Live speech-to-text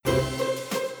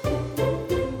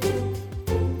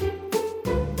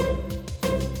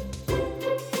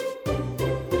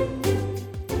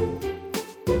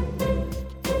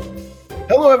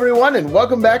Hello, everyone, and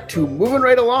welcome back to Moving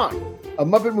Right Along, a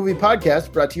Muppet movie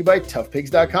podcast brought to you by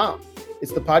ToughPigs.com.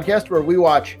 It's the podcast where we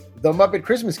watch The Muppet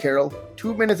Christmas Carol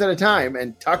 2 minutes at a time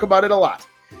and talk about it a lot.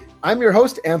 I'm your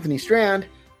host, Anthony Strand.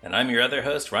 And I'm your other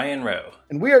host, Ryan Rowe.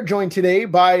 And we are joined today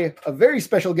by a very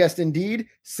special guest indeed.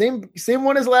 Same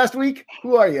one as last week.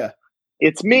 Who are you?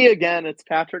 It's me again. It's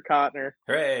Patrick Kottner.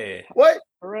 Hooray. What?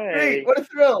 Hooray. Great. What a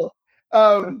thrill.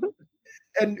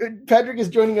 And Patrick is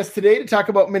joining us today to talk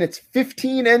about minutes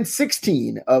 15 and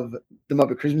 16 of The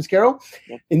Muppet Christmas Carol.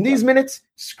 In these minutes,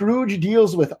 Scrooge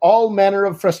deals with all manner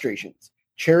of frustrations.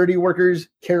 Charity workers,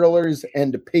 carolers,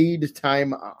 and paid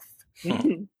time off.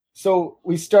 So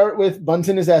we start with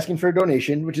Bunsen is asking for a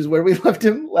donation, which is where we left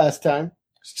him last time.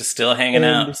 He's just still hanging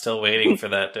out, still waiting for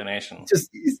that donation.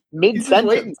 He's Mid-sentence.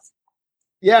 waiting.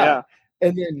 Yeah.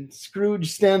 And then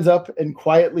Scrooge stands up and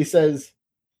quietly says,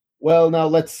 well, now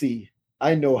let's see.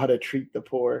 I know how to treat the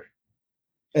poor.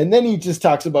 And then he just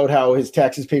talks about how his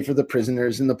taxes pay for the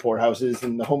prisoners and the poorhouses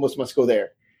and the homeless must go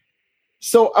there.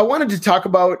 So I wanted to talk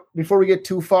about, before we get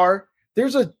too far,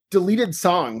 there's a deleted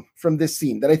song from this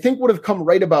scene that I think would have come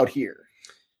right about here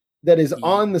that is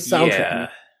on the soundtrack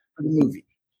for the movie.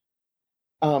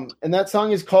 And that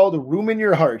song is called Room in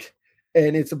Your Heart.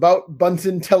 And it's about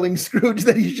Bunsen telling Scrooge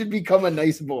that he should become a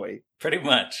nice boy. Pretty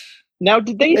much. Now,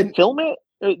 did they film it?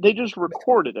 They just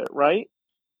recorded it, right?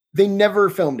 They never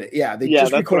filmed it. Yeah, they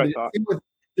just recorded it.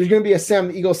 There's going to be a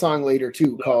Sam Eagle song later,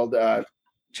 too, called...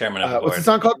 Chairman of the Board. What's the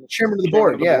song called? Chairman of the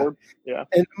Board, Board. Yeah.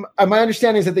 And my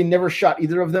understanding is that they never shot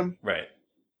either of them. Right.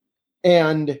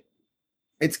 And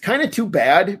it's kind of too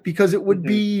bad because it would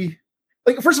be...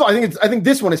 Like, first of all, I think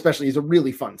this one especially is a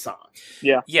really fun song.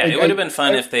 Yeah. Yeah, like, it would have been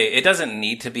fun if it doesn't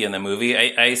need to be in the movie.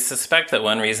 I suspect that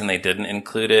one reason they didn't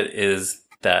include it is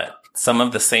that some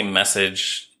of the same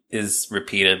message is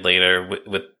repeated later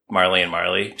with Marley and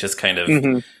Marley, just kind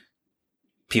of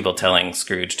people telling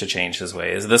Scrooge to change his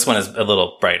ways. This one is a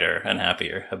little brighter and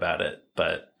happier about it,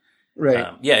 but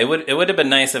it would have been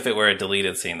nice if it were a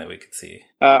deleted scene that we could see.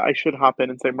 I should hop in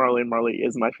and say Marley and Marley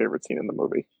is my favorite scene in the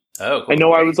movie. Oh, cool. I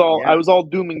know I was all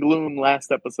doom and gloom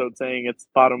last episode saying it's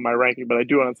bottom of my ranking, but I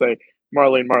do want to say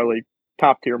Marley and Marley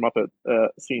top tier Muppet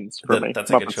scenes for me. That's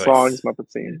a Muppet good choice. Songs,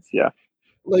 Muppet scenes,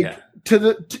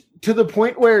 to the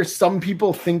point where some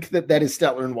people think that is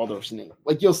Statler and Waldorf's name.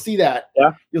 Like you'll see that.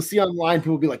 Yeah. You'll see online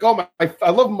people be like, "Oh I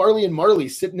love Marley and Marley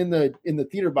sitting in the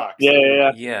theater box."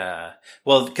 Yeah.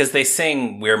 Well, because they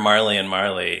sing "We're Marley and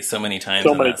Marley" so many times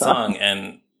in that song,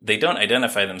 and they don't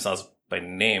identify themselves by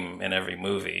name in every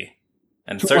movie,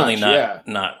 and certainly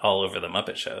not all over the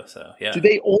Muppet Show. So yeah. Do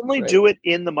they only do it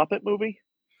in the Muppet movie?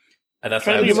 That's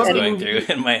what I was going through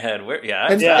in my head.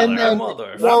 I'm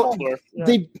Waldorf. Well,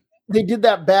 they did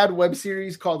that bad web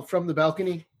series called From the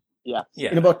Balcony. Yeah.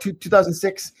 In about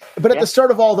 2006. But at the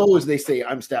start of all those, they say,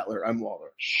 I'm Statler, I'm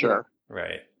Waldorf. Sure.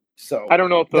 Right. So I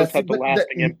don't know if those had the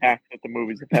lasting impact that the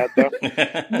movies have had,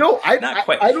 though. No, not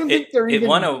quite. I don't think they're even.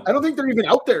 I don't think they're even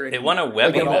out there anymore. It won a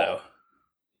Webby though.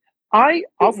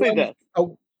 I'll say this: a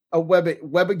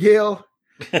Webbigail,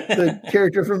 the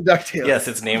character from DuckTales. Yes,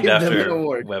 it's named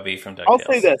after Webby from DuckTales. I'll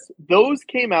say this: those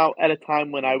came out at a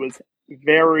time when I was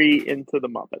very into the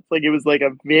Muppets. Like it was like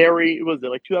like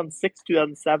 2006,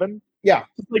 2007? Yeah,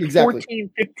 like exactly. 14,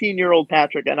 15-year-old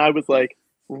Patrick, and I was like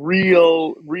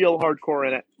real hardcore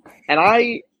in it. And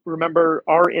I remember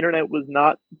our internet was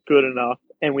not good enough,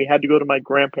 and we had to go to my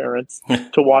grandparents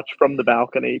to watch From the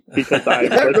Balcony because I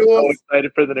was so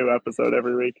excited for the new episode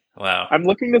every week. Wow. I'm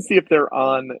looking to see if they're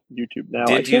on YouTube now.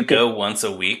 Did you go once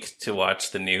a week to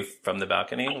watch the new From the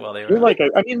Balcony while they were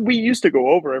we used to go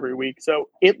over every week, so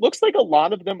it looks like a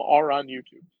lot of them are on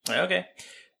YouTube. Okay.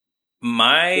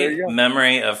 My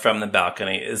memory of From the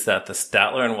Balcony is that the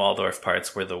Statler and Waldorf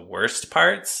parts were the worst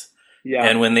parts. Yeah.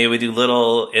 And when they would do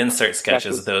little insert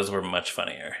sketches, those were much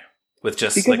funnier. With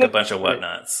just a bunch of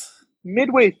whatnots.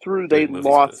 Midway through, they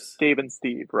lost Dave and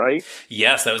Steve, right?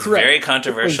 Yes, that was very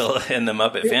controversial in the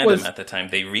Muppet fandom at the time.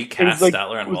 They recast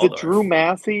Statler and Waldorf. Was it Drew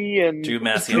Massey and Victor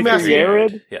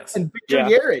Yared? Yes. And Victor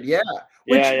Yared,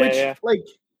 Which like,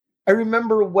 I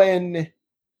remember when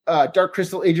Dark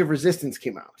Crystal Age of Resistance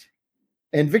came out.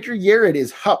 And Victor Yared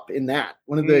is Hupp in that.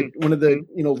 One of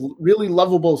the really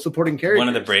lovable supporting characters. One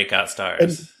of the breakout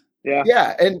stars.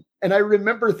 And I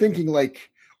remember thinking like,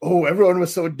 oh, everyone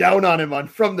was so down on him on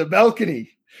From the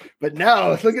Balcony. But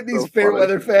now look at these fair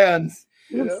weather fans.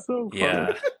 It's so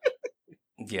funny.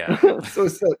 Yeah. So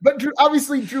but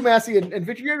obviously Drew Massey and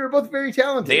Victor Yared are both very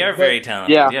talented. They are very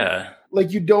talented. Yeah. Like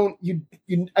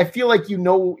I feel like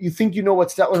you think you know what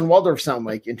Statler and Waldorf sound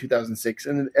like in 2006,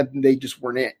 and they just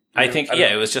weren't it. I think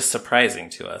it was just surprising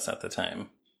to us at the time.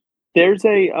 There's a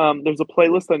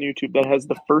playlist on YouTube that has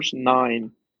the first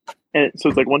 9, and so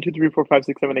it's like 1, 2, 3, 4, 5,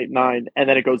 6, 7, 8, 9, and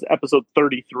then it goes episode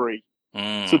 33.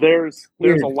 So there's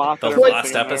a lot. The that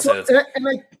lost episodes.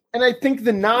 And I think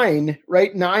the 9,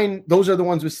 right? 9, those are the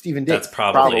ones with Stephen Diggs. That's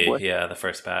probably the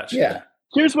first batch. Yeah.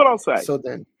 Here's what I'll say. So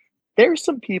then, there's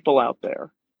some people out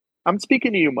there. I'm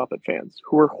speaking to you, Muppet fans,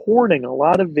 who are hoarding a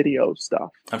lot of video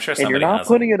stuff. I'm sure and somebody you're not has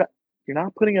putting it. You're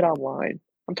not putting it online.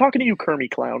 I'm talking to you, Kermie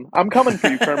Clown. I'm coming for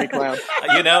you, Kermie Clown.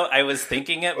 I was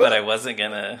thinking it, but I wasn't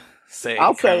gonna say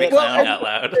I'll say Kermie it. Clown out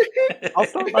loud. I'll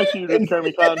start my feud with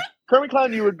Kermie Clown. Kermie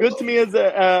Clown, you were good to me as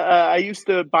I used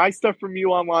to buy stuff from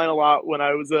you online a lot when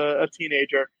I was a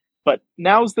teenager. But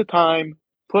now's the time.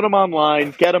 Put them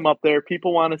online. Get them up there.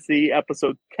 People want to see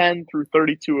episode 10 through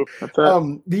 32. That's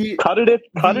it. Cut it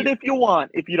if you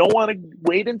want. If you don't want to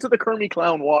wade into the Kermie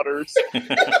Clown waters.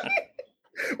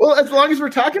 Well, as long as we're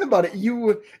talking about it,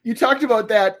 you talked about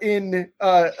that in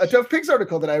a Tough Pigs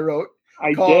article that I wrote.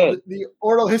 I called did. The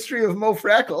Oral History of Mo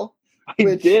Frackle.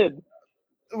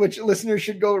 Which listeners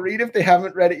should go read if they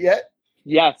haven't read it yet.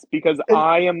 Yes, because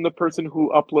I am the person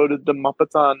who uploaded the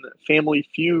Muppets on Family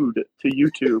Feud to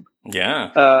YouTube.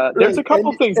 Yeah. There's a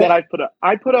couple things that I put up.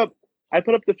 I put up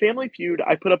the Family Feud.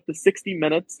 I put up the 60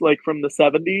 Minutes, like from the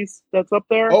 70s. That's up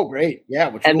there. Oh, great!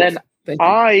 Yeah. Then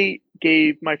I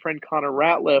gave my friend Connor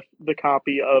Ratliff the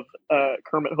copy of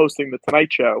Kermit hosting the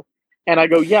Tonight Show, and I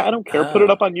go, yeah, I don't care. Put it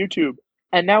up on YouTube.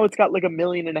 And now it's got like 1.5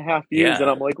 million views, and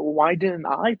I'm like, well, why didn't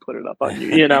I put it up on you?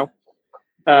 You know.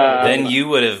 Then you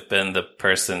would have been the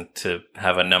person to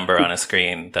have a number on a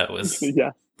screen that was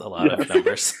a lot of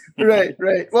numbers. Right.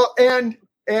 Well, and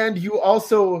you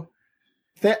also,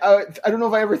 I don't know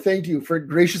if I ever thanked you for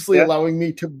graciously allowing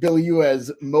me to bill you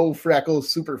as Mo Frackle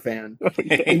superfan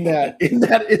in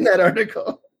that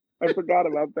article. I forgot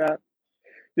about that.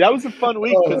 That was a fun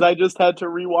week because I just had to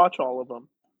rewatch all of them.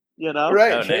 You know,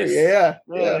 right? Oh, nice. Yeah.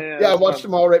 I watched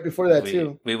them all right before that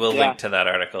too. We will link to that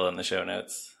article in the show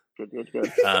notes. Good.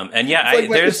 And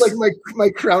it's like my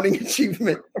crowning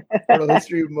achievement.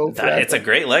 History of Mo Frackle. It's a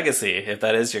great legacy if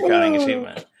that is your crowning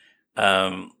achievement.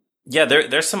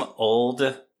 There's some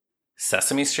old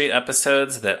Sesame Street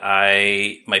episodes that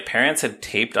my parents had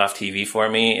taped off TV for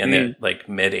me in the like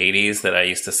mid 80s that I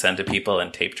used to send to people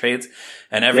in tape trades.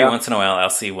 And every once in a while I'll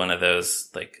see one of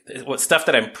those, like stuff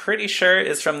that I'm pretty sure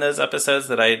is from those episodes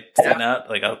that I sent out.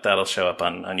 Like that'll show up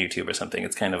on YouTube or something.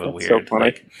 It's kind of a weird,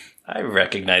 like, I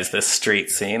recognize this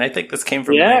street scene. I think this came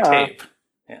from my tape.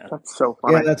 Yeah. That's so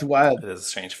funny. Yeah, that's wild. It is a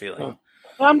strange feeling.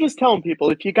 I'm just telling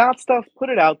people, if you got stuff, put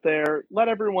it out there. Let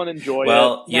everyone enjoy it.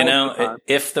 Well,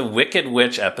 if the Wicked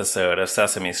Witch episode of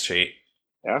Sesame Street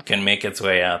can make its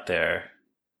way out there,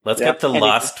 let's get the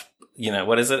lost,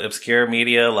 what is it? Obscure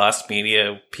media, lost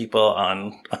media people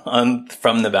on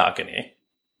from the balcony.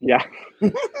 Yeah.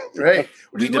 Right.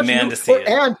 We demand to see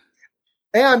it.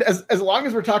 And as long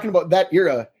as we're talking about that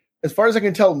era, as far as I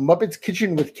can tell, Muppet's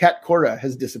Kitchen with Cat Cora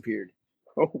has disappeared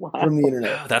from the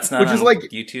internet. Oh, that's not on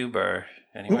YouTube or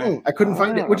anywhere. I couldn't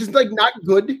find it, which is like not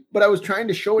good, but I was trying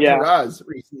to show it to Roz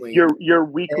recently. Your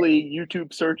weekly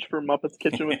YouTube search for Muppet's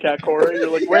Kitchen with Cat Cora, you're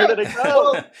like, where did it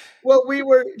go? Well, we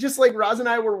were just like Roz and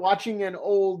I were watching an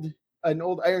old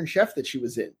Iron Chef that she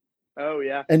was in. Oh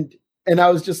yeah. And I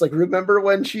was just like, remember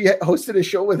when she hosted a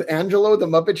show with Angelo, the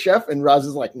Muppet Chef? And Roz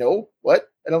is like, no,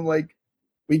 what? And I'm like,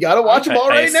 we got to watch them all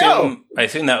now. I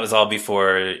assume that was all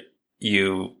before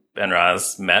you and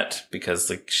Roz met, because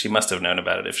like she must have known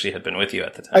about it if she had been with you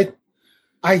at the time.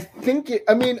 I think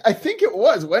it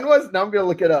was. When was? Now I'm going to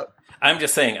look it up. I'm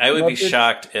just saying, I would be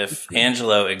shocked if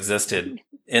Angelo existed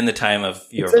in the time of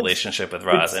your relationship with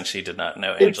Roz and she did not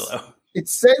know Angelo. It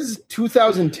says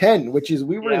 2010, which is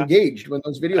we were engaged when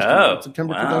those videos came out in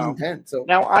September 2010. So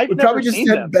now we probably just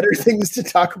had better things to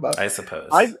talk about. I suppose.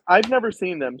 I've never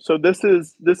seen them, so this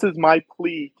is my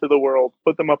plea to the world: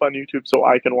 put them up on YouTube so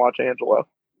I can watch Angelo.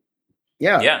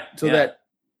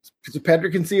 So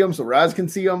Patrick can see them, so Roz can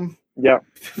see them. Yeah,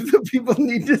 the people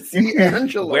need to see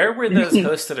Angelo. Where were those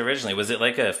hosted originally? Was it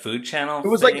like a food channel? It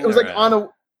was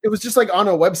just like on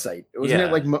a website. It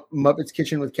wasn't like Muppet's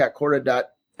Kitchen with Cat Cora.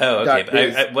 Oh,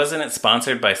 okay. But wasn't it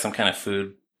sponsored by some kind of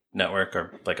food network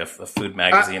or like a food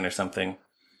magazine or something?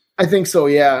 I think so,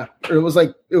 yeah. Or it was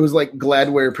like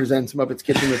Gladware presents Muppet's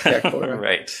Kitchen with Cat Cora.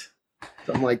 Right.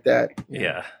 Something like that.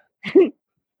 Yeah.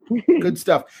 Good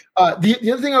stuff.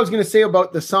 The other thing I was going to say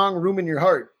about the song Room in Your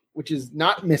Heart, which is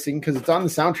not missing because it's on the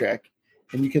soundtrack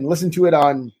and you can listen to it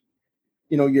on,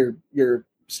 your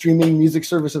streaming music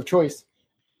service of choice.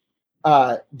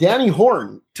 Danny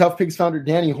Horn, Tough Pigs founder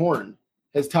Danny Horn,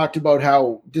 has talked about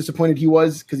how disappointed he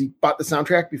was because he bought the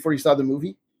soundtrack before he saw the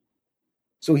movie.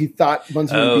 So he thought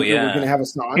Bunsen and Beaker were going to have a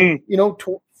song,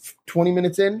 20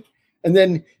 minutes in. And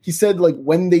then he said, like,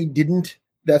 when they didn't,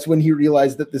 that's when he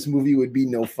realized that this movie would be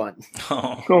no fun.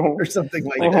 Or something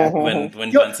like that. When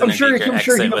Bunsen and Beaker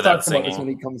exit without singing. This when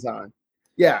he comes on.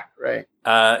 Yeah, right.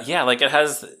 Like it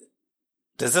has...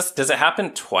 Does it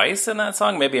happen twice in that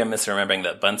song? Maybe I'm misremembering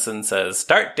that Bunsen says,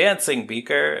 "Start dancing,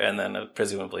 Beaker," and then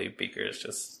presumably Beaker is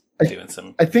just doing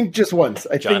some... I think just once.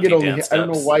 I think it only... I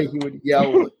don't know why he would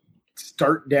yell,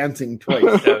 "Start dancing" twice.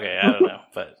 Okay, I don't know.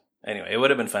 But anyway, it would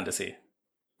have been fun to see.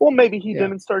 Well, maybe he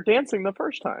didn't start dancing the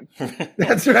first time.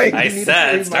 That's right. I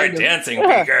said, "Start dancing,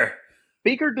 Beaker."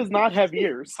 Beaker does not have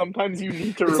ears. Sometimes you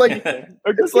need to repeat them.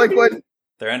 It's like when...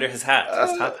 They're under his hat,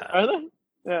 his top hat. Are they?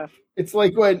 Yeah. It's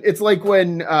like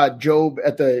when Job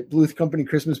at the Bluth Company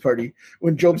Christmas party,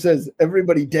 when Job says,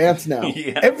 "Everybody dance now."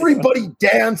 Yes. Everybody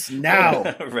dance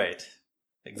now. Right.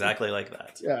 Exactly like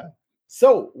that. Yeah.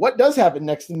 So what does happen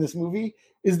next in this movie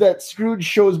is that Scrooge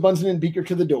shows Bunsen and Beaker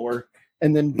to the door,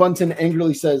 and then Bunsen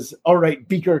angrily says, "All right,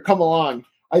 Beaker, come along.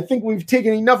 I think we've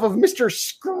taken enough of Mr.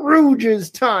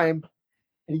 Scrooge's time."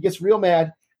 And he gets real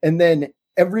mad, and then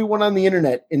everyone on the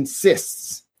internet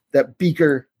insists that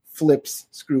Beaker flips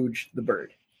Scrooge the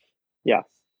bird. Yeah.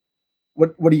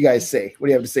 What do you guys say? What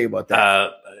do you have to say about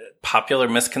that? Popular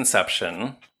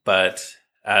misconception, but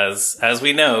as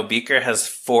we know, Beaker has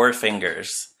 4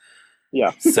 fingers.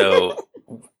 Yeah. So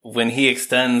when he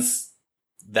extends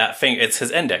that finger, it's his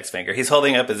index finger. He's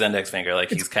holding up his index finger like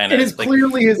he's kind of... It is like,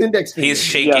 clearly his index finger. He's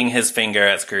shaking his finger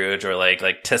at Scrooge, or like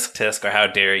tisk tisk, or how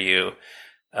dare you.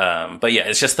 But yeah,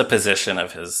 it's just the position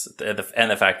of his,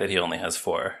 and the fact that he only has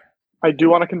 4. I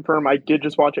do want to confirm, I did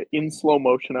just watch it in slow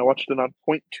motion. I watched it on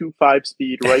 0.25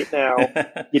 speed right now.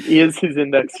 It is his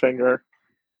index finger.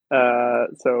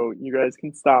 So you guys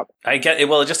can stop. I get it.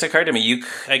 Well, it just occurred to me.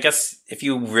 I guess if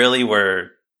you really were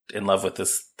in love with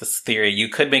this theory, you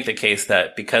could make the case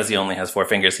that because he only has 4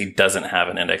 fingers, he doesn't have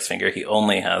an index finger. He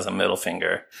only has a middle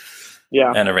finger.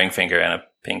 Yeah. And a ring finger and a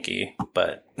pinky.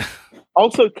 But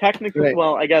also, technically, right.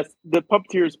 Well, I guess the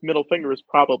puppeteer's middle finger is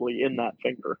probably in that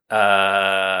finger.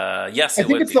 Yes, I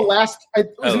think it's the last.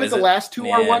 Isn't it the last 2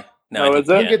 are what? No, is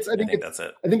it? I think that's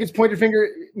it. I think it's pointer finger,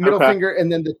 middle finger,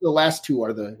 and then the last 2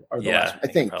 are the last. I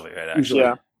think probably right.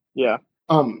 Actually, yeah.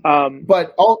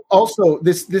 But also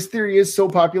this theory is so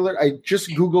popular. I just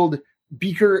Googled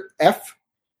Beaker F,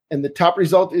 and the top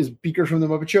result is Beaker from the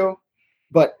Muppet Show.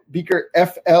 But Beaker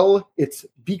FL, it's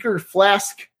Beaker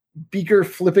Flask, Beaker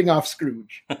flipping off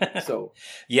Scrooge. So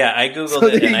yeah, I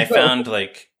Googled it and I found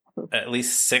like at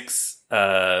least 6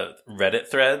 Reddit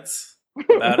threads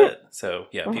about it. So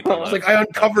yeah, people. It's like I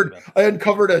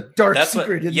uncovered a dark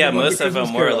secret. Most of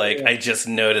them were like, I just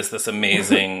noticed this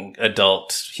amazing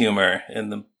adult humor in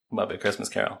the Muppet Christmas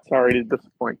Carol. Sorry to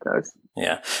disappoint, guys.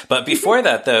 Yeah, but before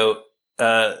that though.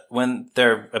 When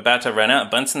they're about to run out,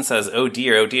 Bunsen says, "Oh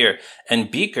dear," and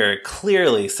Beaker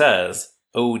clearly says,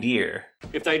 "Oh dear."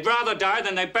 If they'd rather die,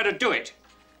 then they'd better do it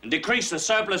and decrease the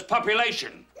surplus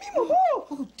population.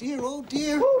 Oh dear, oh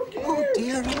dear, oh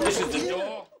dear. This is the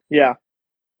door. Yeah,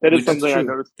 that is something I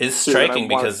noticed. It's striking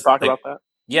because talk about that.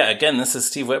 Yeah, again, this is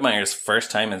Steve Whitmire's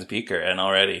first time as Beaker, and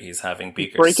already he's having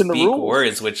Beaker breaking speak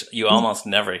words which you almost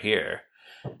never hear.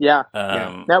 Yeah.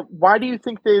 Now, why do you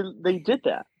think they did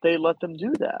that? They let them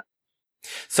do that.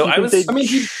 So I was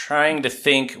trying to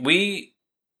think. We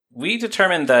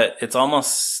determined that it's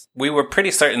almost. We were pretty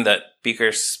certain that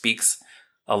Beaker speaks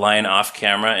a line off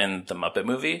camera in the Muppet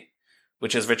movie,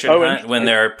 which is Richard Hunt. When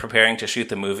they're preparing to shoot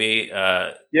the movie,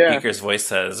 Beaker's voice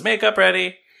says, "Makeup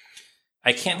ready."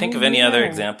 I can't think of any other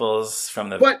examples from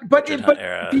the Richard Hunt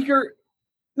era. Beaker,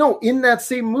 no, in that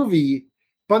same movie.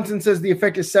 Bunsen says the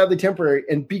effect is sadly temporary,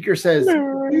 and Beaker says,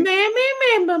 "Mammy."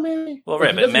 Well,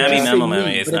 right, but "mammy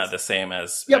mammy" is not the same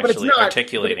as actually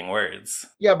articulating words.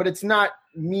 Yeah, but it's not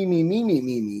me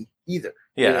either.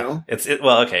 Yeah, it's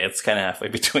kind of halfway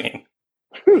between.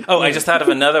 I just thought of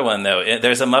another one though.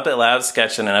 There's a Muppet Loud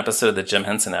sketch in an episode of the Jim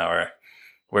Henson Hour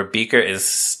where Beaker is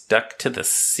stuck to the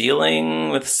ceiling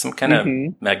with some kind of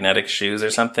magnetic shoes or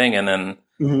something, and then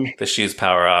the shoes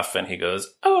power off, and he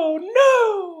goes, "Oh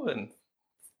no!" and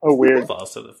weird.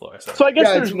 Falls to the floor. So I guess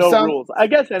there's no rules. I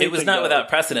guess it was not without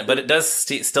precedent, but it does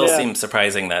still seem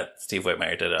surprising that Steve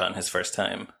Whitmire did it on his first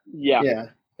time. Yeah. Yeah.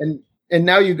 And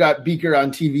now you got Beaker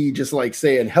on TV just like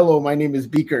saying, "Hello, my name is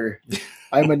Beaker.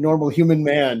 I'm a normal human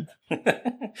man."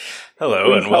 Hello,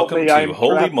 please and welcome to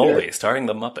Holy Moly, here. Starring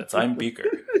the Muppets. I'm Beaker.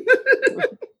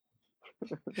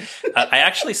 I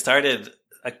actually started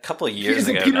a couple of years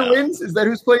ago. Peter Linz? Is that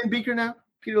who's playing Beaker now?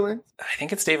 Peter Linz? I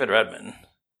think it's David Redman.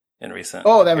 in recent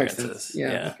Oh, that makes appearances. sense.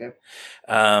 Yeah. Okay.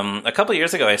 A couple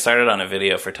years ago, I started on a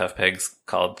video for Tough Pigs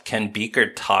called "Can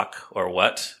Beaker Talk or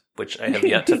What?" which I have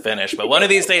yet to finish. But one of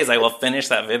these days, I will finish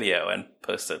that video and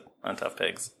post it on Tough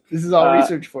Pigs. This is all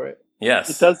research for it. Yes,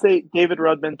 it does say David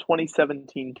Rudman,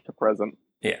 2017 to present.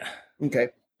 Yeah. Okay.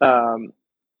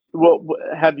 Well,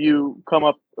 have you come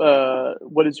up?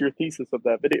 What is your thesis of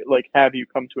that video? Like, have you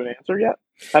come to an answer yet?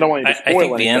 I don't want you to spoil I think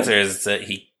anything. the answer is that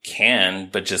he can,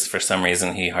 but just for some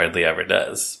reason he hardly ever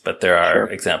does. But there are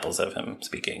examples of him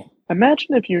speaking.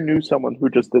 Imagine if you knew someone who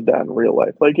just did that in real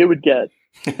life. Like, it would get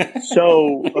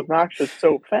so obnoxious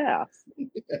so fast.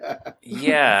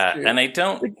 Yeah, and I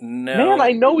don't know. Man,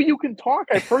 I know you can talk.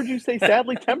 I've heard you say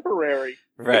sadly temporary.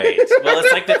 Right. Well,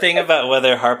 it's like the thing about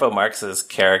whether Harpo Marx's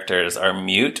characters are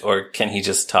mute or can he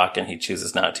just talk and he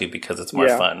chooses not to because it's more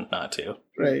fun not to.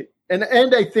 Right. And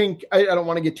I think, I don't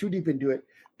want to get too deep into it,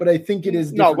 but I think it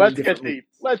is No, let's get deep.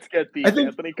 Let's get deep, I think,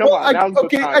 Anthony. Come on. Now's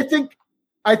the time.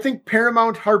 I think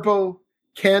Paramount Harpo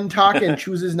can talk and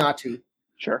chooses not to.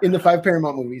 Sure. In the 5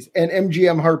 Paramount movies. And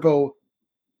MGM Harpo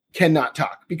cannot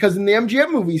talk. Because in the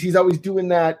MGM movies, he's always doing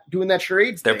that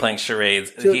charades They're thing. playing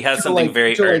charades. He has something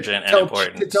very urgent and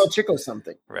important. To tell Chico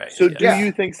something. Right. So do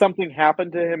you think something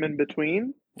happened to him in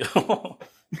between?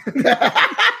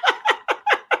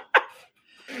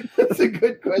 That's a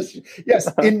good question. Yes,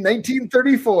 in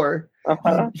 1934,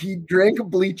 he drank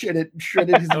bleach and it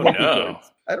shredded his vocal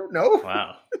cords. I don't know.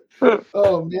 Wow.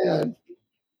 Oh man.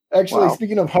 Actually,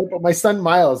 speaking of Harpo, my son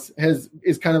Miles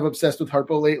is kind of obsessed with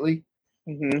Harpo lately.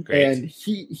 Mm-hmm. And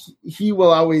he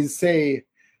will always say,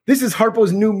 "This is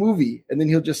Harpo's new movie," and then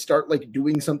he'll just start like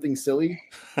doing something silly.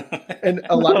 And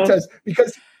a lot of times,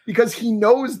 because he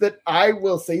knows that I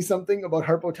will say something about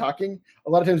Harpo talking, a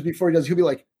lot of times before he does, he'll be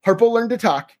like, "Harpo learned to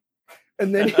talk,"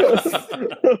 and then he'll he's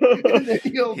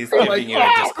say giving like, you a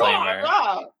disclaimer.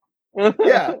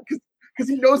 Yeah, because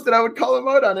he knows that I would call him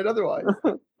out on it otherwise.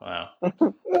 Wow.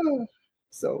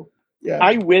 So. Yeah,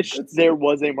 I wish there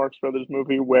was a Marx Brothers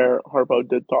movie where Harpo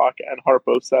did talk and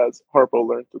Harpo says Harpo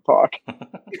learned to talk.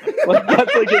 Like,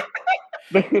 that's like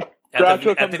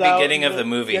at the beginning of the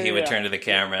movie, he would turn to the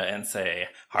camera and say,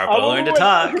 Harpo learned to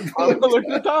talk. Harpo learned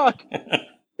to talk.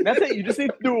 That's it. You just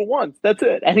need to do it once. That's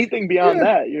it. Anything beyond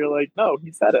that, you're like, no,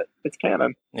 he said it. It's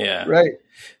canon. Yeah. Right.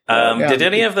 Did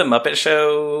any of the Muppet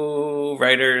Show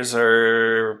writers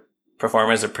or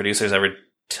performers or producers ever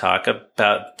talk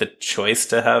about the choice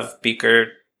to have Beaker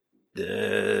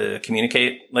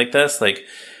communicate like this? Like,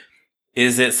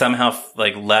 is it somehow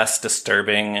like less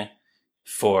disturbing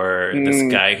for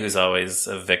this guy who's always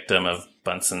a victim of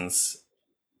Bunsen's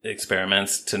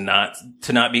experiments to not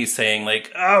be saying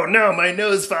like, "Oh no, my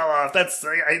nose fell off. That's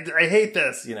I hate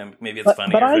this." You know, maybe it's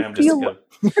funnier for him just to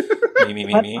go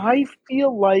me. I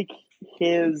feel like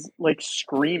his like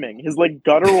screaming, his like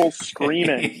guttural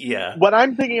screaming. Yeah. What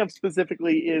I'm thinking of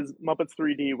specifically is Muppets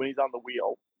 3D when he's on the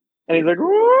wheel and he's like,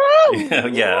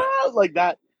 yeah, like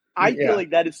that. I feel like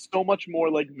that is so much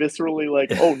more like viscerally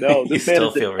like, oh no, this you man still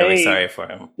is feel really sorry for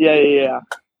him. Yeah.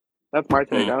 That's my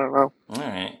take. I don't know. All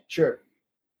right. Sure.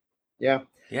 Yeah.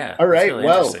 Yeah. All right. Really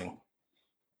well,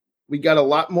 we got a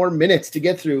lot more minutes to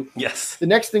get through. Yes. The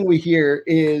next thing we hear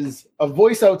is a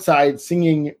voice outside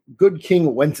singing Good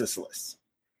King Wenceslas.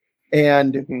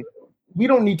 And we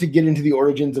don't need to get into the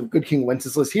origins of Good King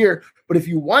Wenceslas here, but if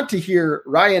you want to hear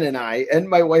Ryan and I and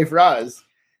my wife Roz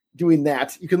doing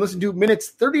that, you can listen to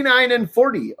minutes 39 and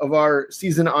 40 of our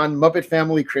season on Muppet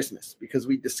Family Christmas, because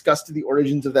we discussed the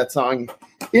origins of that song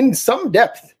in some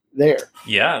depth there.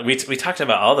 Yeah, we talked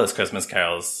about all those Christmas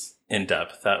carols in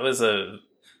depth. That was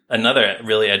another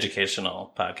really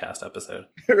educational podcast episode.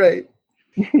 Right.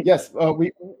 Yes.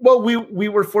 We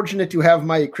were fortunate to have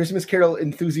my Christmas Carol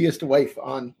enthusiast wife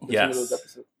on some of those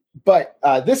episodes. But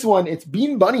this one, it's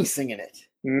Bean Bunny singing it.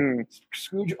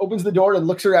 Scrooge opens the door and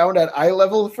looks around at eye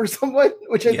level for someone,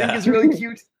 which I think is really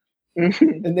cute.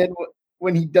 And then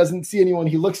when he doesn't see anyone,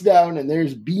 he looks down and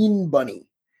there's Bean Bunny.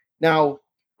 Now,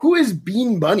 who is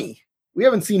Bean Bunny? We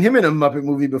haven't seen him in a Muppet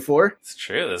movie before. It's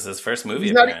true. This is his first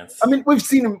movie appearance. I mean, we've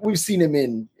seen him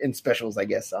in specials, I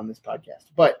guess, on this podcast,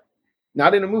 but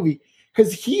not in a movie,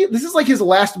 because this is like his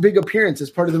last big appearance as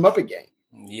part of the Muppet Gang.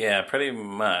 Yeah, pretty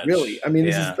much. Really, I mean,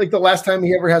 this is like the last time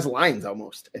he ever has lines,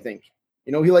 almost. I think.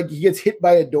 You know, he gets hit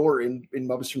by a door in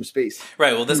Muppets from Space.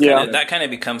 Right. Well, that kind of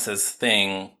becomes his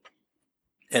thing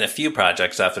in a few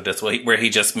projects after this, where he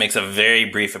just makes a very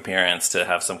brief appearance to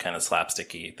have some kind of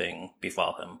slapsticky thing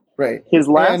befall him. Right. His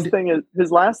last thing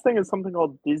is something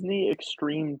called Disney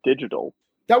Extreme Digital.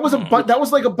 That was that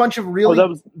was like a bunch of really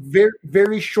very,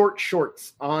 very short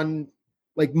shorts on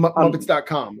like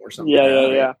Muppets.com or something.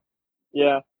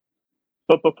 Yeah.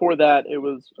 But before that, it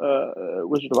was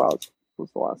Wizard of Oz was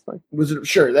the last thing.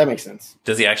 Sure, that makes sense.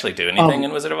 Does he actually do anything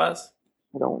in Wizard of Oz?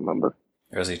 I don't remember.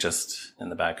 Or is he just in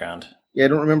the background? Yeah, I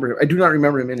don't remember. I do not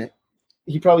remember him in it.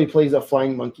 He probably plays a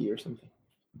flying monkey or something.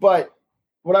 But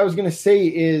what I was going to say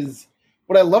is,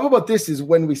 what I love about this is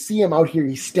when we see him out here,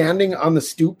 he's standing on the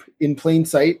stoop in plain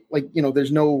sight. Like,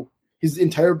 his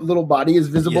entire little body is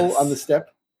visible on the step,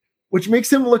 which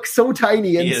makes him look so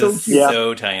tiny and so cute.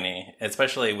 So tiny,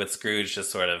 especially with Scrooge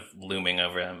just sort of looming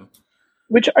over him.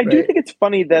 Which I do think it's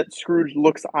funny that Scrooge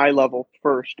looks eye level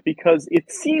first, because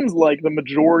it seems like the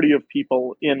majority of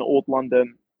people in Old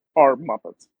London are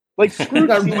Muppets. Like Scrooge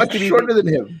are seems much to be shorter than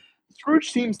him.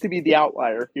 Scrooge seems to be the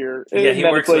outlier here. Yeah, he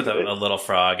works with a little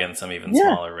frog and some even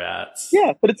smaller rats.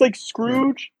 Yeah, but it's like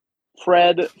Scrooge,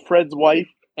 Fred's wife,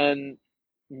 and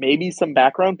maybe some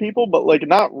background people, but like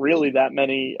not really that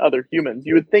many other humans.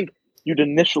 You would think you'd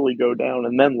initially go down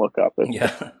and then look up.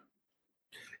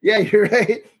 Yeah, you're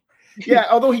right. Yeah,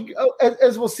 although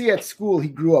as we'll see at school, he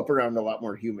grew up around a lot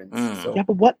more humans. So. Yeah,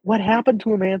 but what happened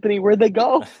to him, Anthony? Where'd they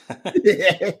go?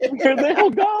 Where'd they all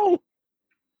go?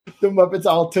 The Muppets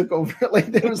all took over. Like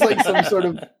there was like some sort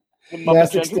of the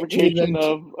Muppet gentrification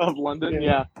of London.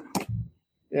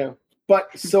 Yeah.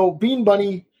 But so Bean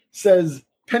Bunny says,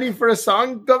 "Penny for a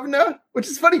song, governor," which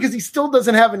is funny because he still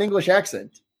doesn't have an English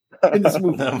accent in this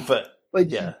movie.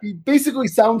 He basically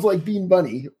sounds like Bean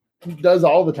Bunny, who does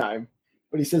all the time.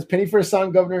 But he says, "Penny for a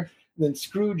song, governor." And then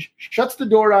Scrooge shuts the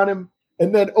door on him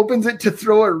and then opens it to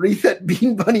throw a wreath at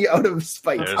Bean Bunny out of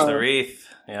spite. There's the wreath.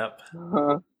 Yep.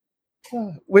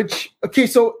 Which, okay,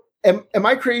 so am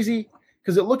I crazy?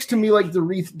 Because it looks to me like the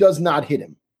wreath does not hit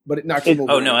him, but it knocks him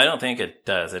over. Oh, no, I don't think it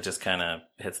does. It just kind of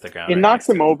hits the ground. It knocks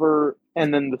him over,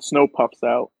 and then the snow puffs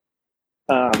out.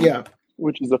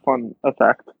 Which is a fun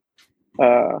effect.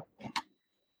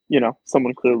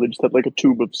 Someone clearly just had like a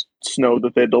tube of snow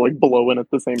that they had to like blow in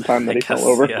at the same time that he fell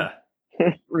over. Yeah.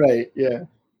 Right, yeah.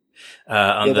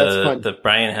 On the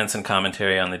Brian Henson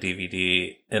commentary on the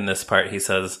DVD, in this part, he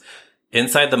says,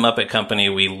 "Inside the Muppet Company,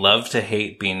 we love to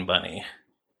hate Bean Bunny."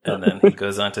 And then he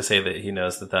goes on to say that he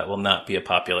knows that will not be a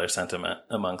popular sentiment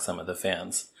among some of the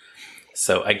fans.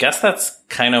 So I guess that's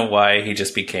kind of why he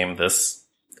just became this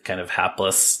kind of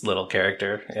hapless little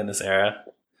character in this era.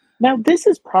 Now, this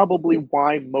is probably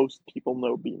why most people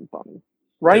know Bean Bunny,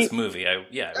 right? This movie, I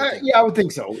would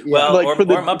think so. Yeah. Well, like or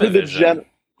Muppet Vision.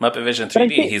 Muppet Vision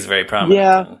 3D, he's very prominent.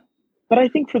 Yeah, but I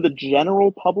think for the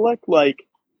general public, like,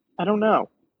 I don't know.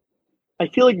 I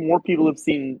feel like more people have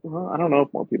seen. Well, I don't know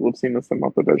if more people have seen this than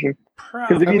Muppet Vision.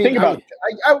 Because if you think about,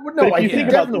 I would know. I think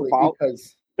definitely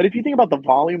because. But if you think about the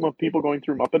volume of people going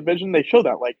through Muppet Vision, they show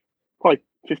that like probably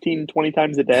 15, 20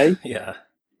 times a day. Yeah.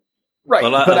 Right.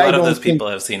 Well, a lot of those people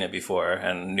have seen it before,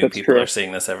 and new people are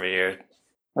seeing this every year.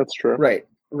 That's true.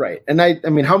 Right. And I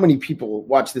mean, how many people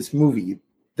watch this movie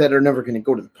that are never going to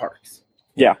go to the parks?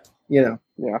 Yeah. Yeah.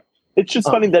 It's just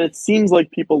funny that it seems like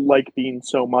people like Bean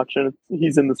so much, and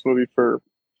he's in this movie for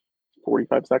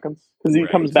 45 seconds because he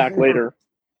comes back later.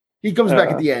 He comes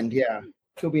back at the end, yeah.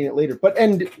 He'll be in it later.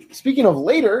 And speaking of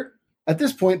later, at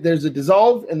this point, there's a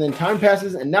dissolve, and then time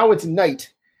passes, and now it's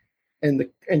night. And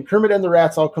Kermit and the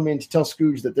rats all come in to tell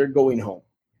Scrooge that they're going home.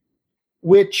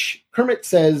 Which Kermit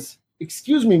says,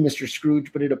 "Excuse me, Mr.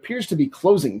 Scrooge, but it appears to be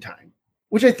closing time."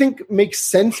 Which I think makes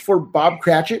sense for Bob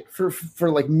Cratchit,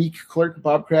 for like meek clerk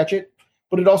Bob Cratchit.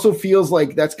 But it also feels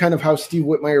like that's kind of how Steve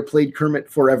Whitmire played Kermit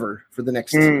forever for the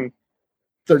next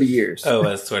 30 years. Oh,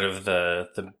 as sort of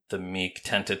the meek,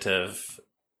 tentative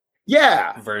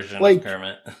version like, of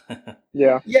Kermit.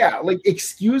 Yeah, like,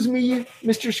 "Excuse me,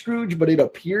 Mr. Scrooge, but it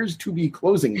appears to be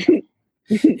closing time."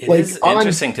 It is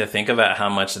interesting to think about how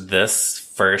much this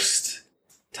first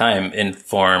time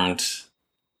informed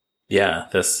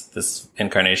this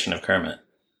incarnation of Kermit.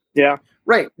 Yeah.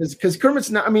 Right, because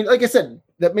Kermit's not, I mean, like I said,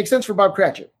 that makes sense for Bob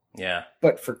Cratchit. Yeah.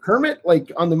 But for Kermit,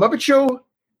 like on the Muppet Show,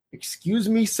 "Excuse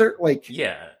me, sir," like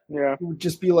it would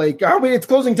just be like, "Oh wait, it's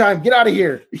closing time. Get out of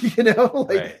here."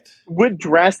 Would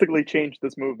drastically change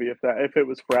this movie if it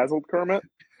was frazzled Kermit.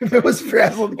 If it was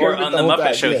frazzled Kermit. Or on the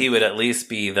Muppet Show, he would at least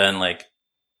be then like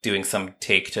doing some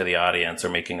take to the audience or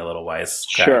making a little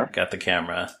wisecrack at the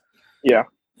camera. Yeah.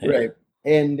 Right.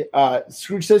 And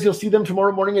Scrooge says he'll see them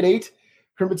tomorrow morning at 8.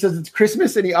 Kermit says it's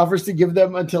Christmas, and he offers to give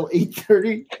them until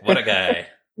 8:30. What a guy!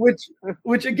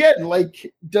 Which again,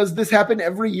 like, does this happen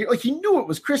every year? Like, he knew it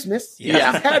was Christmas.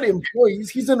 Yeah. He's had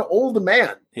employees. He's an old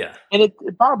man. Yeah, and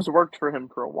Bob's worked for him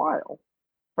for a while,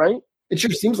 right? It sure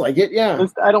seems like it. Yeah,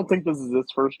 I don't think this is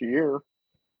his first year.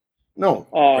 No,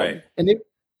 right.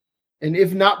 And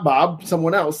if not Bob,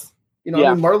 someone else. I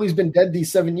mean, Marley's been dead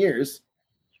these 7 years,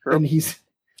 and he's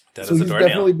That So is a he's doornail.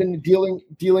 definitely been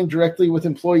dealing directly with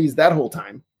employees that whole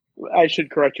time. I should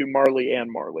correct you, Marley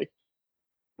and Marley.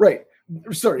 Right.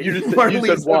 Sorry. You said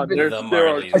Marley's one. have been- There are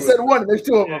Marleys. two I said of them. one. There's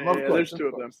two of them. Yeah, Of yeah, course. there's two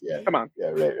of them. Yeah. Come on. Yeah.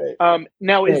 Right.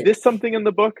 Now, is Right. this something in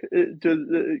the book? Does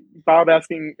Bob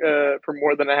asking for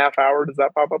more than a half hour? Does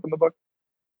that pop up in the book?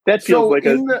 That feels like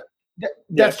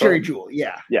that's go Cherry ahead. Jewel.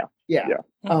 Yeah. Yeah.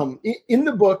 In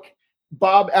the book,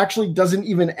 Bob actually doesn't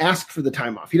even ask for the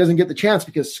time off. He doesn't get the chance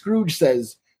because Scrooge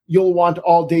says, "You'll want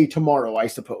all day tomorrow, I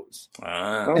suppose."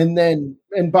 Ah.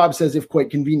 And Bob says, "If quite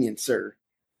convenient, sir."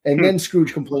 And then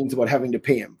Scrooge complains about having to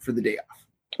pay him for the day off.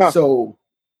 Huh.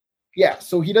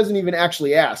 So he doesn't even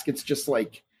actually ask. It's just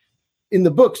like in the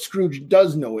book, Scrooge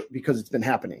does know it because it's been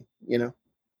happening, you know?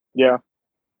 Yeah.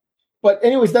 But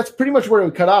anyways, that's pretty much where we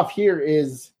cut off here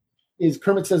is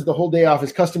Kermit says the whole day off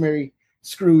is customary.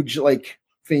 Scrooge like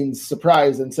feigns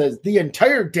surprise and says the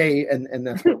entire day. And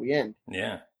that's where we end.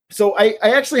 Yeah. So I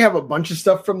actually have a bunch of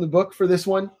stuff from the book for this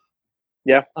one.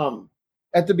 Yeah.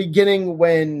 At the beginning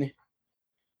when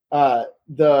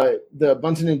the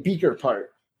Bunsen and Beaker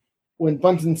part, when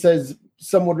Bunsen says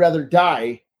some would rather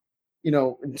die, you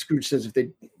know, and Scrooge says if they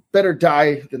better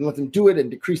die than let them do it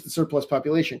and decrease the surplus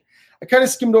population. I kind of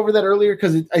skimmed over that earlier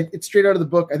because it's straight out of the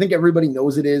book. I think everybody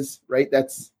knows it is, right?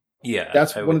 That's I one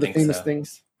of the would think famous so.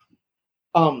 things.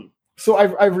 So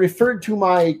I've referred to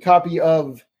my copy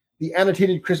of The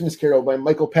Annotated Christmas Carol by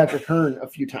Michael Patrick Hearn a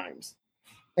few times.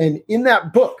 And in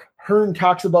that book, Hearn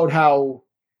talks about how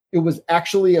it was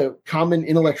actually a common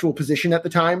intellectual position at the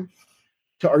time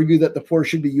to argue that the poor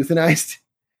should be euthanized.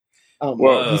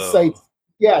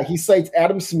 He cites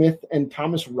Adam Smith and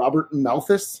Thomas Robert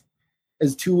Malthus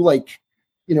as two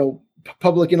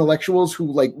public intellectuals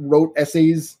who wrote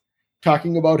essays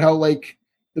talking about how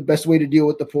the best way to deal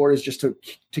with the poor is just to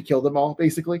kill them all,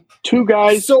 basically. Two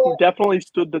guys who definitely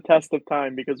stood the test of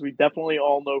time because we definitely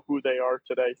all know who they are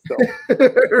today. So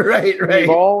right. We've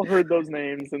all heard those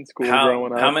names in school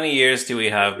growing up. How many years do we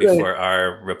have before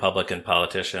our Republican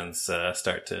politicians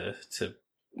start to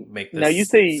make this? Now you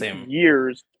say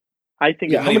years. I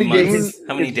think how many days?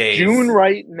 How many days? June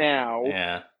right now.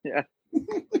 Yeah.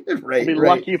 Right. We'll be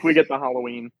lucky if we get the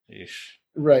Halloween. Yeesh.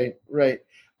 Right.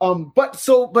 But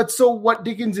what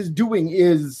Dickens is doing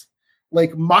is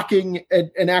mocking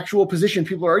an actual position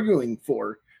people are arguing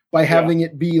for by having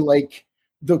it be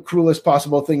the cruelest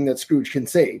possible thing that Scrooge can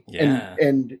say. Yeah.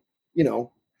 And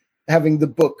having the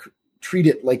book treat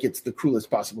it like it's the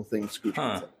cruelest possible thing Scrooge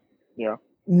can say. Yeah.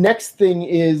 Next thing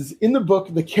is in the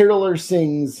book, the caroler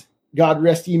sings God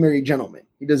Rest Ye Merry Gentlemen.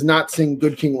 He does not sing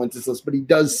Good King Wenceslas, but he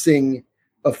does sing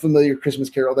a familiar Christmas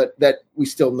carol that we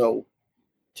still know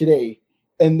today.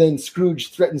 And then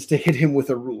Scrooge threatens to hit him with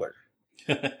a ruler.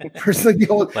 Personally, he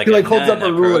holds up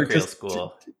a ruler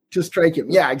to strike him.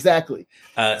 Yeah, exactly.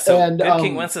 Good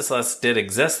King Wenceslas did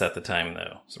exist at the time,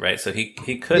 though, right? So he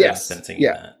could have been singing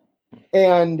that.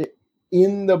 And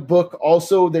in the book,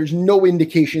 also, there's no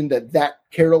indication that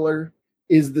caroler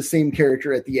is the same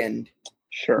character at the end.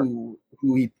 Sure.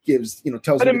 Who he gives,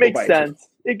 tells but him it to makes sense.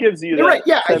 It gives you that. Right.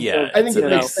 Yeah. I think it makes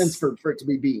makes sense for it to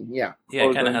be Bean. Yeah. Yeah,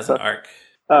 it kind of has an arc.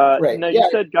 Right. Now you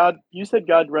said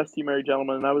God Rest Ye Merry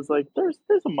Gentlemen, and I was like, there's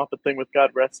a Muppet thing with God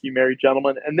Rest Ye Merry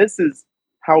Gentlemen, and this is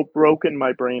how broken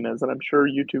my brain is, and I'm sure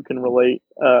you two can relate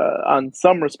on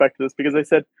some respect to this, because I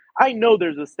said, I know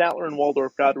there's a Statler and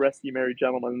Waldorf God Rest Ye Merry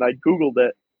Gentlemen, and I Googled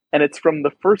it, and it's from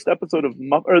the first episode of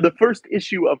the first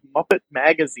issue of Muppet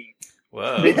Magazine.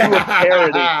 Whoa. They do a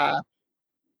parody.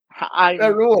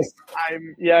 That rules.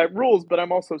 It rules, but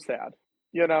I'm also sad.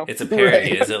 It's a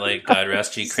parody. Right. Is it like God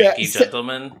Rest Ye Cranky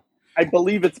Gentlemen? I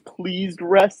believe it's Please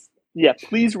Rest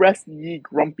Ye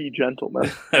Grumpy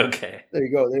Gentlemen. Okay. There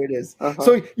you go. There it is. Uh-huh.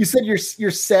 So you said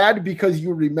you're sad because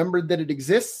you remembered that it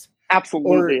exists?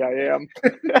 Absolutely, I am.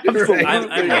 Absolutely. I'm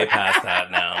way past that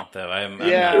now, though. I'm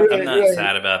not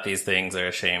sad about these things or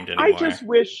ashamed anymore.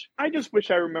 I just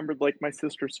wish I remembered my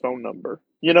sister's phone number.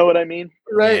 You know what I mean?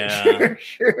 Right. Yeah.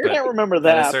 Sure. I can't remember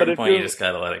that. At a certain but point, you just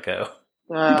gotta let it go.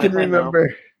 You can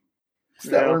remember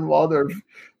Statler and Waldorf.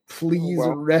 Please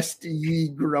rest ye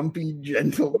grumpy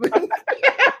gentlemen.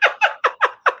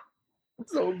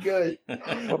 So good.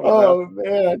 Oh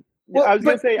man. Well, I was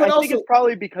going to say, I think it's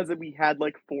probably because we had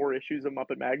 4 issues of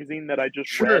Muppet Magazine that I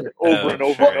just read over and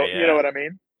over. You know what I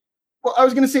mean? Well, I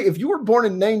was going to say, if you were born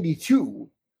in 92,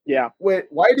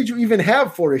 why did you even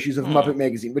have 4 issues of Muppet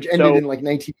Magazine, which ended in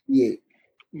 1988?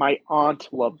 My aunt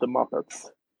loved the Muppets,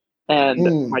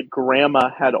 and my grandma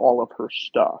had all of her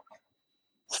stuff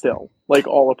still,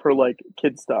 all of her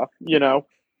kid stuff,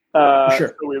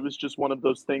 Sure. So it was just one of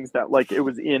those things that it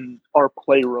was in our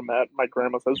playroom at my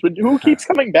grandma's house. Who keeps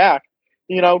coming back?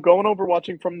 going over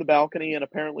watching From the Balcony and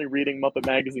apparently reading Muppet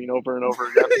Magazine over and over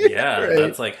again. Yeah, Right.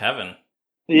 that's like heaven.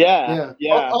 Yeah.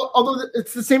 Although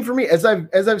it's the same for me, as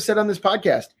I've said on this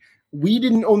podcast, we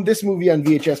didn't own this movie on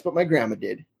VHS, but my grandma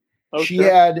did. Oh, she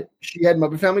sure. had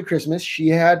Muppet Family Christmas. She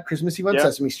had Christmas Eve on Yeah.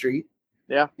 Sesame Street.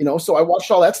 Yeah. So I watched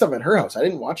all that stuff at her house. I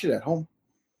didn't watch it at home.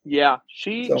 Yeah,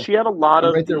 she So, had a lot I'm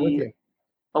of right there with you.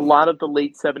 a lot of the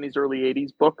late 70s, early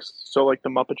 80s books. So like the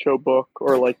Muppet Show book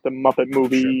or like the Muppet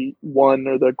Movie one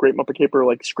or the Great Muppet Caper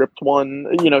like script one.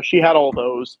 She had all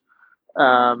those.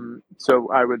 So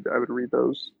I would read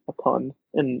those a ton.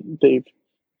 And they've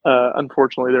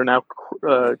unfortunately they're now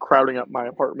crowding up my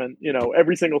apartment.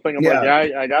 Every single thing I'm like,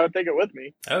 I gotta take it with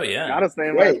me. Oh yeah. Gotta stay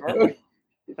in my Right. apartment.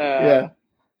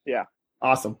 Yeah.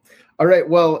 Awesome. All right.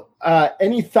 Well,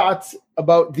 any thoughts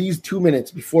about these 2 minutes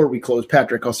before we close?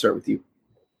 Patrick, I'll start with you.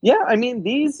 Yeah, I mean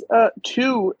these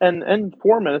 2 and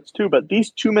 4 minutes too, but these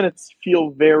 2 minutes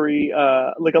feel very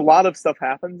like a lot of stuff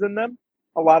happens in them.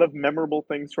 A lot of memorable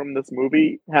things from this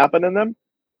movie happen in them.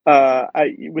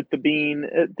 With the bean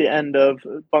at the end of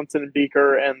Bunsen and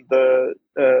Beaker and the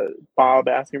Bob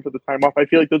asking for the time off. I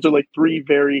feel like those are like 3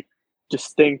 very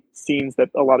distinct scenes that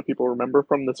a lot of people remember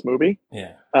from this movie.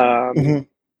 Yeah.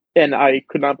 And I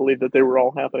could not believe that they were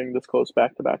all happening this close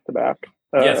back to back to back.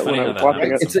 Yeah, it's funny when I how was that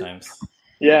watching happens it. sometimes.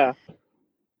 Yeah.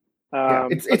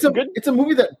 It's a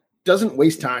movie that doesn't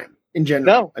waste time in general.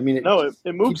 No, I mean, it moves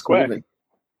keeps quick. moving.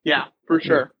 Yeah, for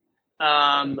sure.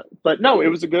 But no,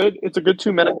 it's a good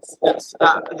 2 minutes. It's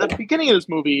the beginning of this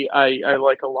movie I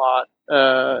like a lot.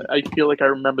 I feel like I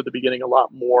remember the beginning a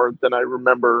lot more than I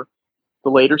remember the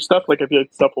later stuff. Like I feel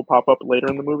like stuff will pop up later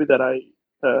in the movie that I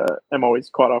am always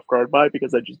caught off guard by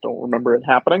because I just don't remember it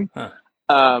happening. Huh.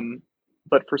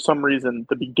 But for some reason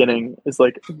the beginning is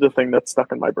like the thing that's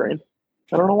stuck in my brain.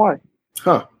 I don't know why.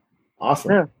 Huh.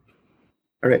 Awesome. Yeah.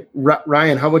 All right.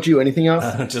 Ryan, how about you? Anything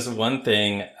else? Just one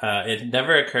thing. It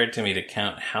never occurred to me to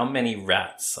count how many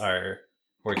rats are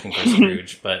working for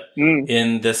Scrooge, but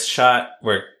in this shot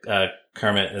where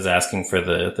Kermit is asking for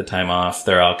the time off,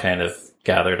 they're all kind of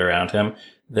gathered around him.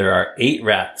 There are 8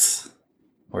 rats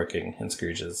working in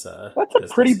Scrooge's That's a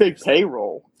business. pretty big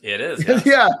payroll. It is. Yeah.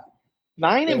 Yeah.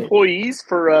 9 employees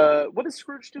for what does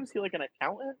Scrooge do? Is he like an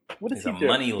accountant? What does He's he a do?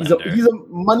 money lender. He's a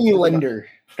money lender.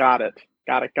 Got it.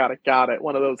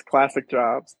 One of those classic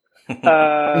jobs. That's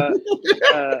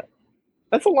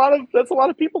a lot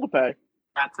of people to pay.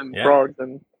 Cats and frogs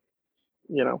and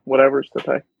whatever's to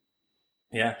pay.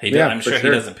 Yeah, I'm for sure he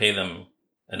sure. doesn't pay them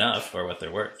enough for what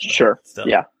they're worth. but Sure. Still.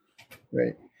 Yeah.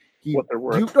 Right. What they're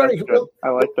worth. You- That's good. I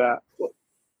like that.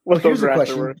 What here's those the rats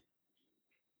question. are worth.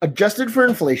 Adjusted for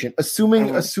inflation,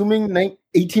 assuming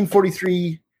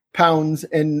 1843 pounds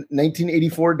and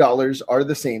 1984 dollars are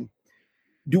the same,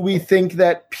 do we think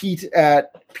that Pete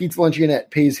at Pete's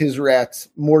Luncheonette pays his rats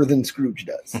more than Scrooge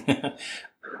does?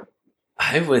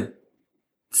 I would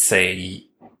say,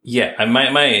 yeah.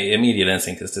 My immediate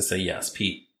instinct is to say yes.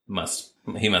 Pete must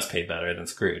pay better than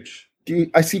Scrooge.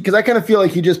 I see, because I kind of feel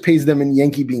like he just pays them in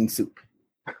Yankee bean soup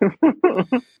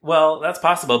Well, that's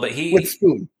possible, but with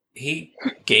spoon. he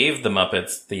gave the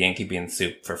Muppets the Yankee bean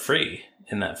soup for free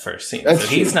in that first scene. That's so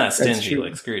he's true. not That's stingy true.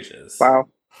 like Scrooge is. Wow.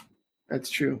 That's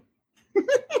true.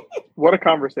 What a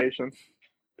conversation.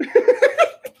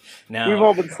 Now, We've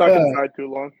all been stuck inside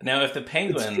too long. now, if the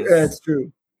Penguins That's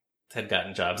true. had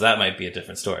gotten jobs, that might be a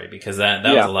different story because that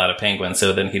was a lot of penguins.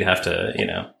 So then he'd have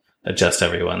to, adjust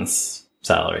everyone's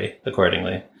salary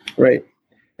accordingly. Right.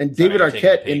 And David Sorry, taking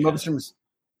a Arquette pay in cut. Muppets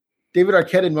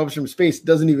from Space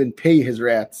doesn't even pay his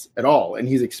rats at all, and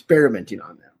he's experimenting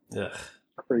on them. Ugh,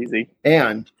 Crazy.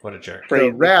 And what a jerk. Crazy.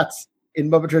 the rats in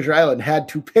Muppet Treasure Island had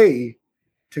to pay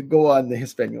to go on the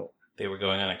Hispaniola. They were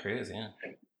going on a cruise, yeah.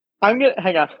 I'm gonna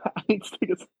hang on. I need to take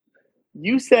this.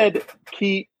 You said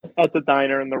Pete at the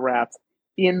diner and the rats.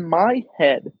 In my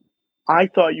head, I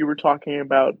thought you were talking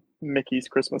about Mickey's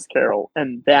Christmas Carol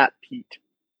and that Pete.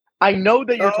 I know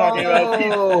that you're talking about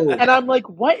Pete, and I'm like,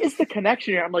 what is the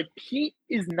connection here? I'm like, Pete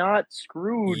is not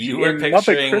Scrooge. You were in Muppet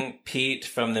picturing Pete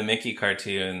from the Mickey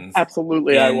cartoons.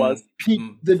 Absolutely, I in was. Pete,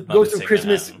 the Muppet Ghost of Sigma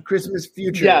Christmas, Manhattan. Christmas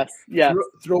Future. Yes.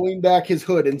 Throwing back his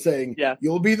hood and saying, Yes.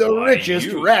 "You'll be the Why, richest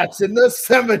you." rats in the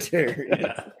cemetery."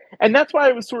 Yeah. And that's why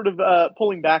I was sort of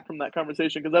pulling back from that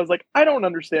conversation because I was like, I don't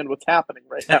understand what's happening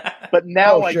right now. But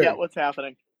now Oh, I sure. get what's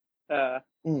happening. That's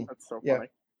so Yeah. funny.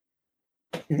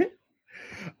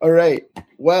 All right.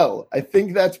 Well, I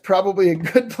think that's probably a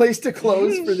good place to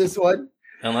close for this one.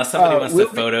 Unless somebody wants to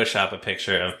we'll be- Photoshop a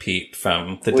picture of Pete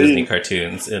from the Please. Disney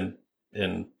cartoons in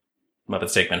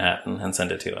Muppet Take Manhattan and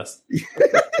send it to us.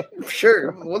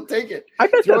 Sure, we'll take it. I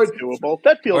bet Throw that's it- doable.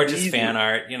 That feels Or just easy. fan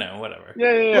art, whatever.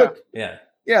 Yeah. Look, Yeah.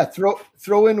 Yeah,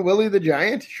 throw in Willie the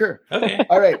Giant. Sure. Okay.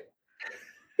 All right.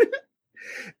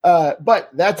 But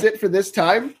that's it for this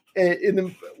time.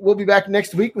 We'll be back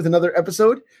next week with another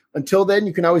episode. Until then,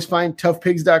 you can always find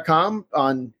toughpigs.com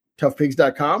on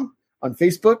toughpigs.com on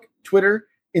Facebook, Twitter,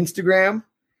 Instagram.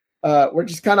 We're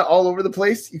just kind of all over the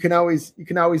place. You can always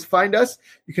find us.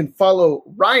 You can follow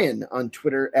Ryan on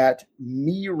Twitter at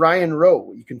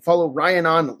 @MeRyanRowe. You can follow Ryan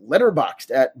on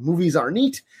Letterboxd at Movies Are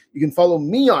Neat. You can follow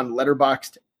me on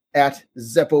Letterboxd at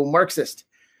Zeppo Marxist.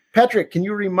 Patrick, can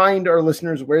you remind our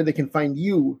listeners where they can find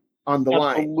you on the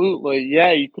line? Absolutely.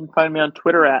 Yeah, you can find me on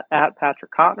Twitter at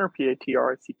Patrick Cotner,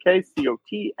 PatrickCottnoir.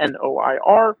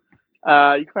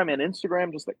 You can find me on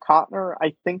Instagram just at Cotner.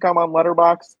 I think I'm on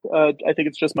Letterboxd. I think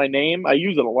it's just my name. I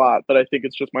use it a lot, but I think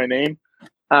it's just my name.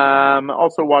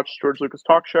 Also watch George Lucas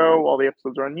Talk Show. All the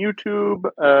episodes are on YouTube.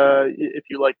 If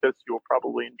you like this, you'll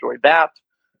probably enjoy that.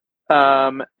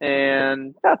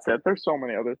 And that's it. There's so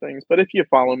many other things, but if you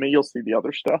follow me, you'll see the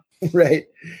other stuff. Right.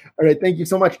 All right. Thank you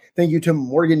so much. Thank you to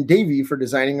Morgan Davey for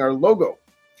designing our logo.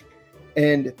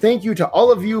 And thank you to all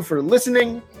of you for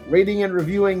listening, rating and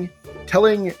reviewing,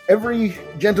 telling every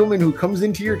gentleman who comes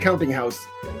into your counting house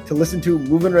to listen to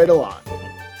Moving Right Along.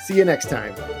 See you next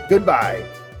time. Goodbye.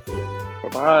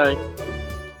 Bye-bye.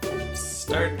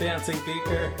 Start dancing,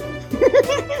 Beaker.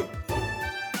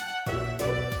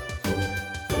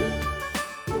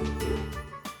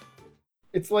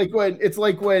 It's like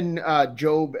when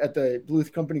Job at the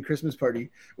Bluth Company Christmas party,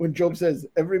 when Job says,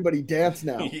 "Everybody dance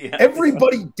now." Yeah.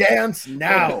 Everybody dance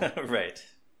now. Right.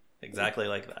 Exactly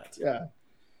like that. Yeah.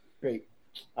 Great.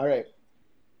 All right.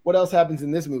 What else happens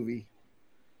in this movie?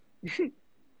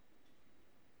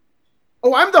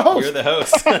 Oh, I'm the host. You're the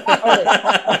host. All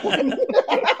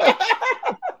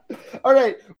right. All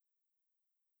right.